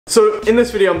So in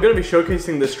this video, I'm going to be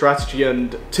showcasing this strategy,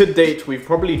 and to date, we've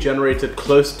probably generated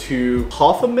close to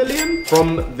 500,000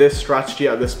 from this strategy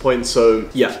at this point. So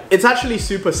yeah, it's actually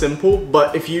super simple,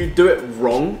 but if you do it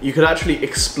wrong, you could actually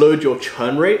explode your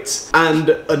churn rates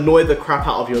and annoy the crap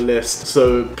out of your list.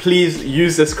 So please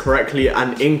use this correctly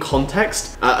and in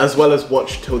context, as well as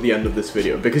watch till the end of this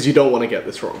video, because you don't want to get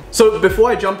this wrong. So before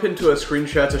I jump into a screen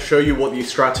share to show you what the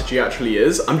strategy actually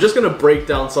is, I'm just going to break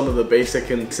down some of the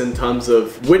basics in terms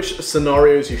of which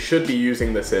scenarios you should be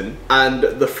using this in and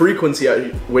the frequency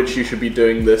at which you should be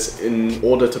doing this in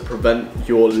order to prevent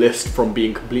your list from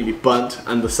being completely burnt,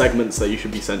 and the segments that you should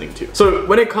be sending to. So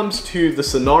when it comes to the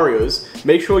scenarios,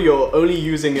 make sure you're only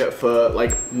using it for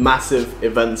like massive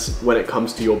events when it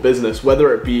comes to your business,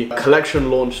 whether it be a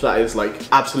collection launch that is like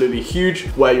absolutely huge,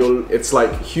 where it's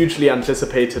like hugely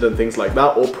anticipated and things like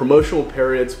that, or promotional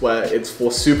periods where it's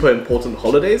for super important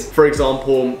holidays. For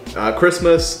example,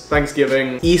 Christmas,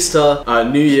 Thanksgiving, Easter,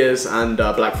 New Year's, and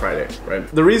Black Friday, right?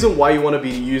 The reason why you want to be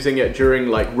using it during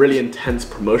like really intense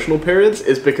promotional periods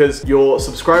is because your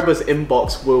subscribers'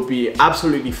 inbox will be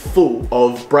absolutely full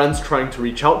of brands trying to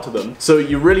reach out to them. So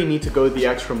you really need to go the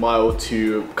extra mile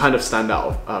to kind of stand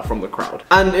out from the crowd.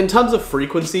 And in terms of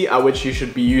frequency at which you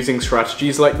should be using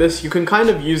strategies like this, you can kind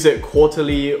of use it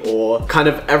quarterly or kind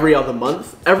of every other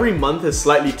month. Every month is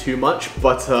slightly too much,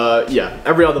 but yeah,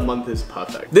 every other month is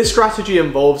perfect. This strategy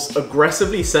involves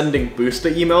aggressively sending booster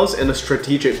emails in a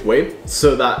strategic way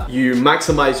so that you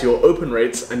maximize your open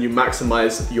rates and you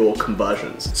maximize your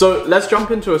conversions. So let's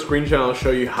jump into a screen share and I'll show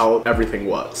you how everything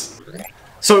works.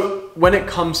 So when it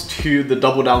comes to the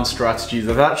double down strategy,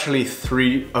 there's actually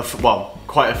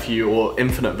quite a few or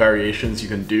infinite variations you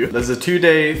can do. There's a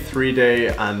 2-day, 3-day,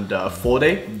 and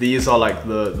 4-day. These are like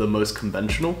the most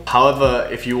conventional. However,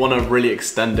 if you want to really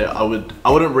extend it, I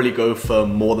wouldn't really go for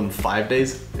more than 5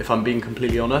 days, if I'm being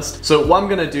completely honest. So what I'm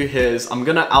gonna do here is I'm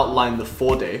gonna outline the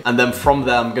 4-day, and then from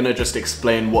there I'm gonna just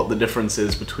explain what the difference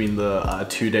is between the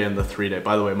 2-day and the 3-day.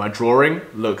 By the way, my drawing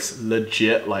looks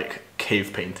legit like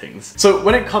cave paintings. So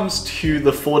when it comes to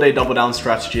the 4-day double down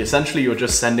strategy, essentially you're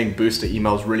just sending booster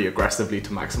emails really aggressively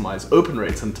to maximize open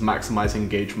rates and to maximize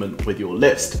engagement with your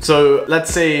list. So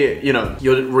let's say, you know,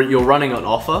 you're running an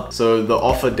offer. So the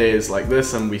offer day is like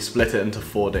this, and we split it into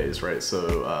 4 days, right?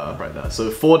 So right there. So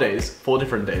 4 days, 4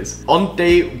 different days. On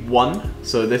day 1,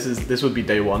 so this would be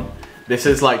day 1. This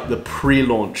is like the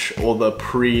pre-launch or the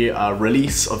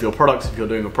pre-release of your products if you're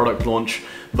doing a product launch,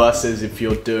 versus if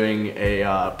you're doing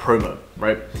a promo,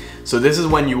 right? So this is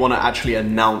when you want to actually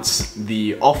announce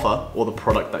the offer or the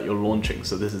product that you're launching.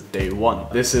 So this is day 1.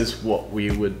 This is what we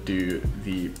would do,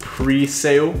 the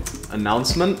pre-sale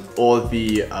announcement or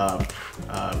the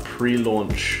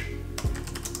pre-launch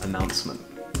announcement.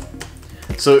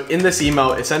 So in this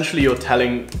email, essentially you're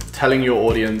telling your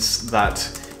audience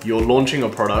that you're launching a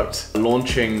product,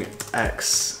 launching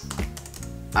X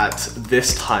at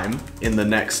this time in the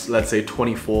next, let's say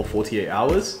 24, 48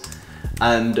 hours.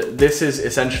 And this is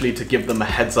essentially to give them a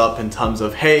heads up in terms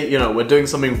of, hey, you know, we're doing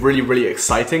something really, really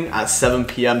exciting at 7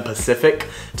 p.m. Pacific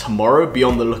tomorrow. Be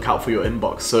on the lookout for your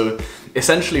inbox. So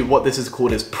essentially what this is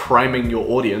called is priming your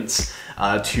audience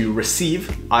to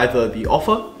receive either the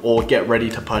offer or get ready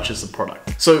to purchase the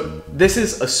product. So this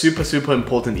is a super, super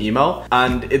important email,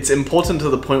 and it's important to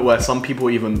the point where some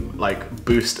people even like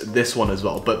boost this one as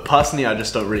well. But personally, I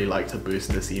just don't really like to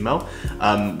boost this email.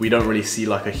 We don't really see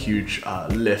like a huge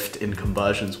lift in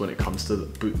conversions when it comes to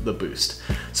the boost.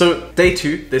 So day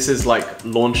 2, this is like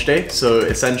launch day. So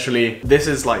essentially this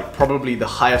is like probably the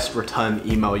highest return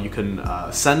email you can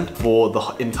send for the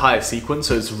entire sequence.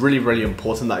 So it's really, really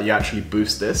important that you actually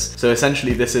boost this. So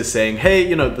essentially this is saying, hey,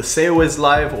 you know, the sale is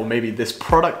live, or maybe this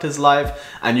product is live,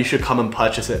 and you should come and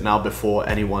purchase it now before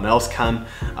anyone else can,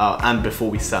 and before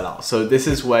we sell out. So this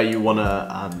is where you want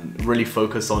to really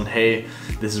focus on, hey,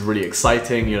 this is really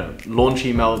exciting, you know, launch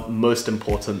email, most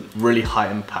important, really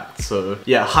high impact. So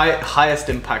yeah, highest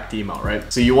impact email, right?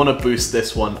 So you want to boost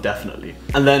this one definitely.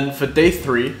 And then for day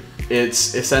 3,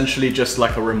 it's essentially just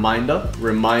like a reminder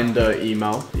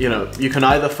email. You know, you can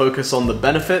either focus on the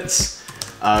benefits,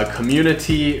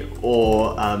 community,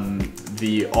 or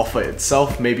the offer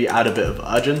itself, maybe add a bit of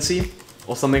urgency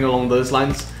or something along those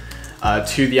lines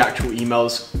to the actual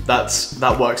emails.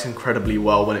 That works incredibly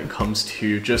well when it comes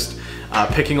to just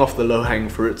picking off the low-hanging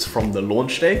fruits from the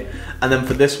launch day. And then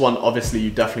for this one, obviously you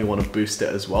definitely want to boost it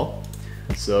as well.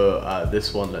 So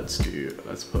this one, let's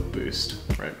put boost,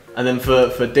 right? And then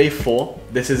for day 4,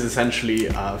 this is essentially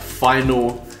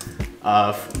final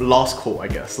last call, I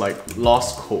guess, like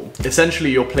last call.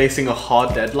 Essentially, you're placing a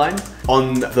hard deadline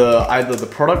on either the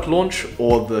product launch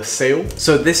or the sale.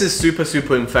 So this is super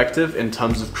effective in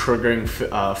terms of triggering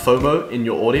FOMO in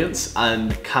your audience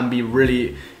and can be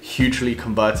really hugely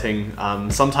converting.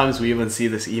 Sometimes we even see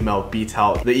this email beat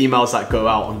out the emails that go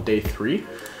out on day 3.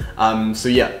 So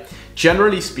yeah.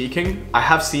 Generally speaking, I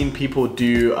have seen people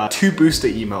do 2 booster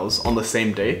emails on the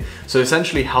same day. So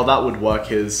essentially how that would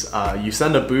work is you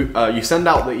send out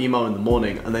the email in the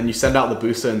morning and then you send out the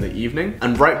booster in the evening.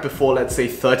 And right before, let's say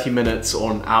 30 minutes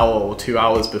or an hour or 2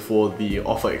 hours before the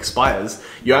offer expires,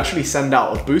 you actually send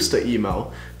out a booster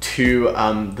email to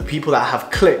the people that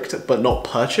have clicked but not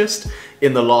purchased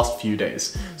in the last few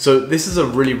days. So this is a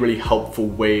really helpful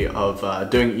way of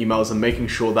doing emails and making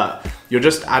sure that you're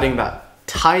just adding that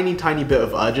tiny bit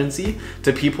of urgency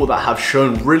to people that have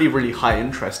shown really high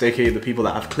interest, aka the people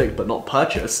that have clicked but not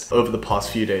purchased over the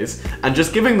past few days, and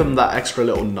just giving them that extra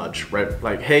little nudge, right?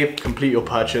 Like, hey, complete your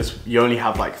purchase, you only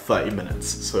have like 30 minutes,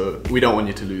 so we don't want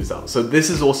you to lose out. So this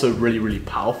is also really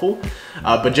powerful.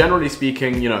 But generally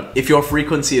speaking, you know, if your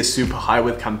frequency is super high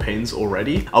with campaigns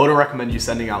already, I wouldn't recommend you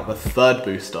sending out the 3rd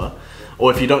booster.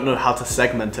 Or if you don't know how to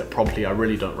segment it properly, I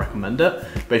really don't recommend it.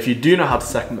 But if you do know how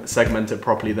to segment it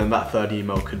properly, then that 3rd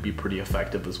email could be pretty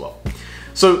effective as well.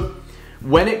 So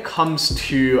when it comes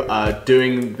to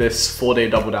doing this 4-day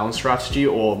double down strategy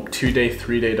or 2-day,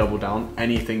 3-day double down,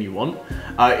 anything you want,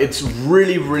 it's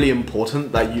really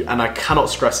important that you, and I cannot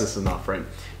stress this enough, right?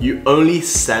 You only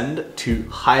send to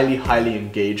highly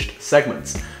engaged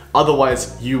segments.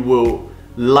 Otherwise, you will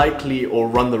likely or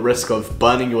run the risk of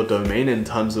burning your domain in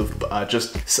terms of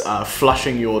just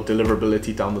flushing your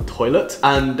deliverability down the toilet.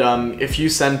 And if you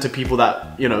send to people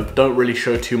that, you know, don't really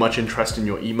show too much interest in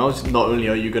your emails, not only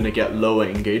are you going to get lower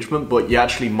engagement, but you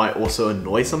actually might also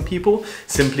annoy some people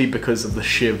simply because of the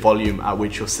sheer volume at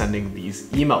which you're sending these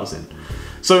emails in.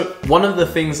 So one of the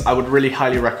things I would really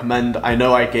highly recommend, I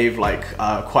know I gave like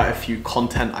quite a few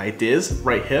content ideas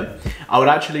right here. I would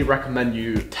actually recommend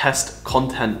you test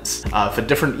content for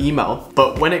different email,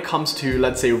 but when it comes to,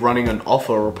 let's say, running an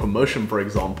offer or promotion, for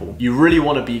example, you really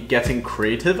want to be getting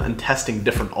creative and testing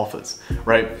different offers,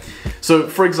 right? So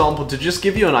for example, to just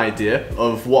give you an idea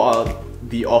of what are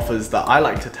the offers that I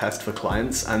like to test for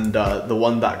clients, and the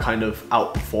one that kind of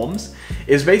outperforms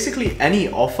is basically any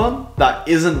offer that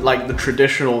isn't like the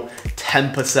traditional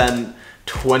 10%,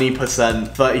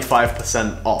 20%,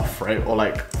 35% off, right? Or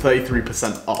like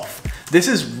 33% off. This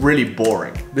is really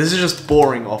boring. This is just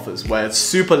boring offers where it's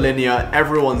super linear,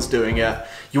 everyone's doing it.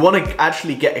 You want to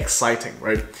actually get exciting,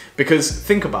 right? Because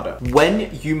think about it.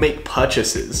 When you make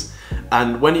purchases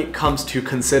and when it comes to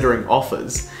considering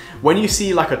offers, when you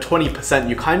see like a 20%,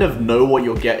 you kind of know what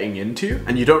you're getting into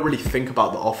and you don't really think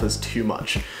about the offers too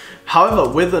much. However,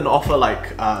 with an offer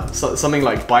like something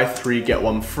like buy 3, get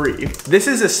 1 free, this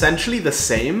is essentially the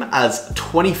same as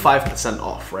 25%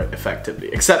 off, right? Effectively,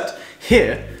 except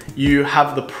here you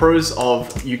have the pros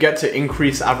of you get to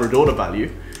increase average order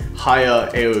value, higher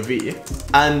AOV,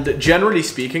 and generally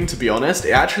speaking, to be honest,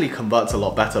 it actually converts a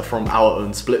lot better from our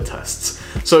own split tests.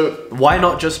 So why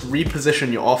not just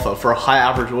reposition your offer for a high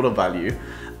average order value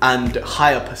and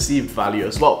higher perceived value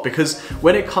as well? Because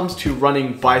when it comes to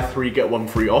running buy 3, get 1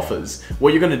 free offers,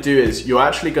 what you're gonna do is you're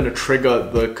actually gonna trigger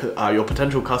your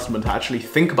potential customer to actually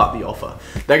think about the offer.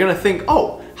 They're gonna think,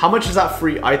 oh, how much is that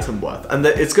free item worth? And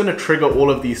it's gonna trigger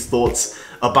all of these thoughts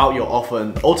about your offer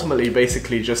and ultimately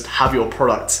basically just have your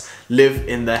products live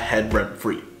in their head rent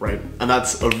free, right? And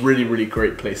that's a really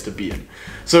great place to be in.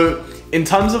 So in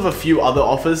terms of a few other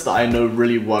offers that I know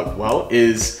really work well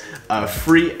is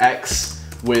free X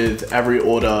with every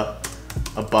order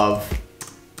above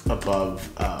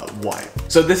Y.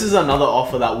 So this is another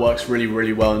offer that works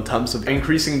really well in terms of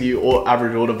increasing the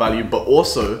average order value, but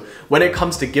also when it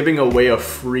comes to giving away a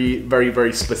free,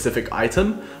 very specific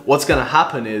item, what's gonna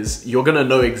happen is you're gonna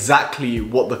know exactly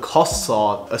what the costs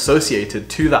are associated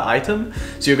to that item.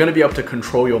 So you're gonna be able to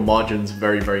control your margins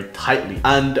very tightly.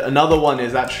 And another one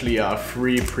is actually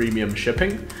free premium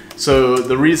shipping. So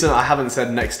the reason I haven't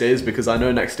said next day is because I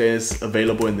know next day is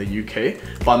available in the UK,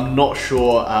 but I'm not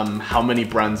sure how many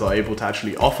brands are able to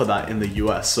actually offer that in the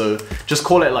US. So just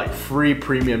call it like free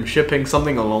premium shipping,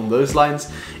 something along those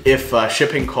lines. If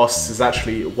shipping costs is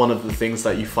actually one of the things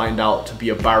that you find out to be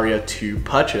a barrier to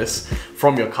purchase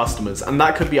from your customers, and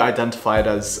that could be identified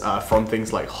as from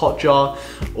things like Hotjar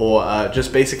or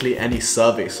just basically any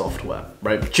survey software,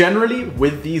 right? Generally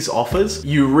with these offers,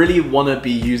 you really want to be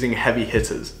using heavy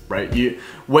hitters, right?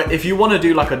 If you want to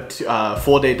do like a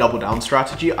 4-day double down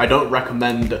strategy, I don't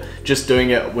recommend just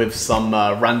doing it with some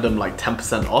random like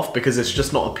 10% off because it's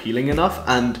just not appealing enough.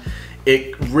 And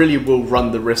it really will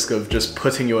run the risk of just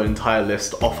putting your entire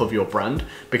list off of your brand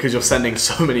because you're sending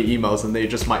so many emails and they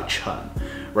just might churn,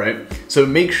 right? So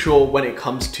make sure when it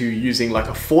comes to using like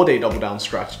a 4-day double down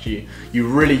strategy, you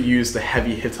really use the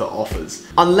heavy hitter offers.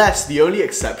 Unless the only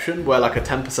exception where like a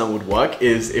 10% would work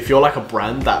is if you're like a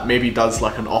brand that maybe does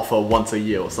like an offer once a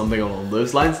year or something along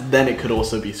those lines, then it could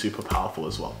also be super powerful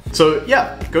as well. So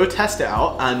yeah, go test it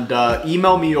out and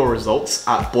email me your results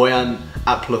at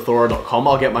boyan@plethora.com.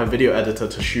 I'll get my video editor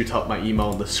to shoot up my email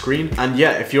on the screen. And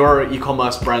yeah, if you're an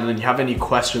e-commerce brand and you have any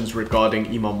questions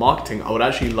regarding email marketing, I would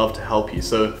actually love to help you.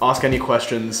 So ask any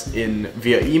questions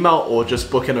via email or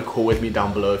just book in a call with me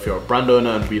down below if you're a brand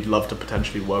owner, and we'd love to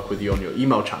potentially work with you on your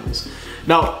email channels.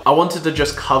 Now, I wanted to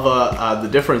just cover the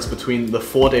difference between the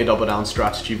 4-day double down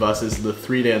strategy versus the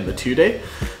 3-day and the 2-day.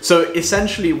 So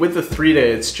essentially with the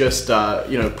 3-day, it's just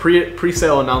you know,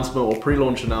 pre-sale announcement or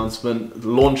pre-launch announcement,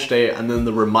 launch day, and then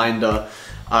the reminder.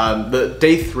 The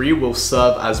day 3 will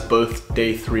serve as both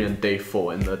day 3 and day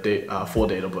 4 in the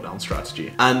 4-day double down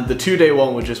strategy. And the 2-day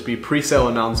one would just be pre-sale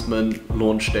announcement,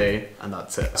 launch day, and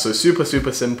that's it. So super,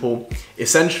 super simple.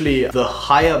 Essentially, the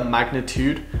higher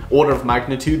magnitude, order of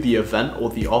magnitude, the event or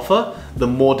the offer, the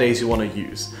more days you want to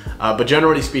use. But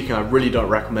generally speaking, I really don't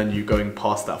recommend you going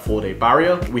past that 4-day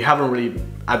barrier. We haven't really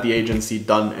at the agency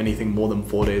done anything more than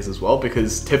 4 days as well,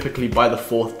 because typically by the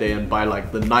 4th day and by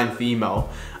like the 9th email,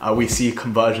 we see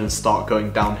conversions start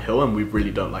going downhill, and we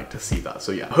really don't like to see that.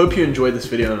 So yeah, I hope you enjoyed this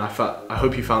video, and I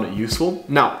hope you found it useful.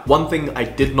 Now, one thing I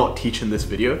did not teach in this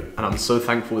video, and I'm so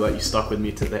thankful that you stuck with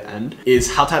me to the end,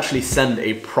 is how to actually send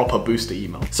a proper booster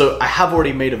email. So I have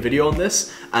already made a video on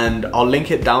this, and I'll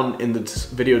link it down in the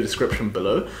video description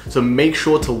below. So make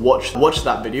sure to watch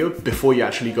that video before you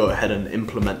actually go ahead and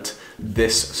implement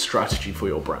this strategy for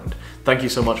your brand. Thank you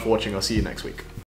so much for watching. I'll see you next week.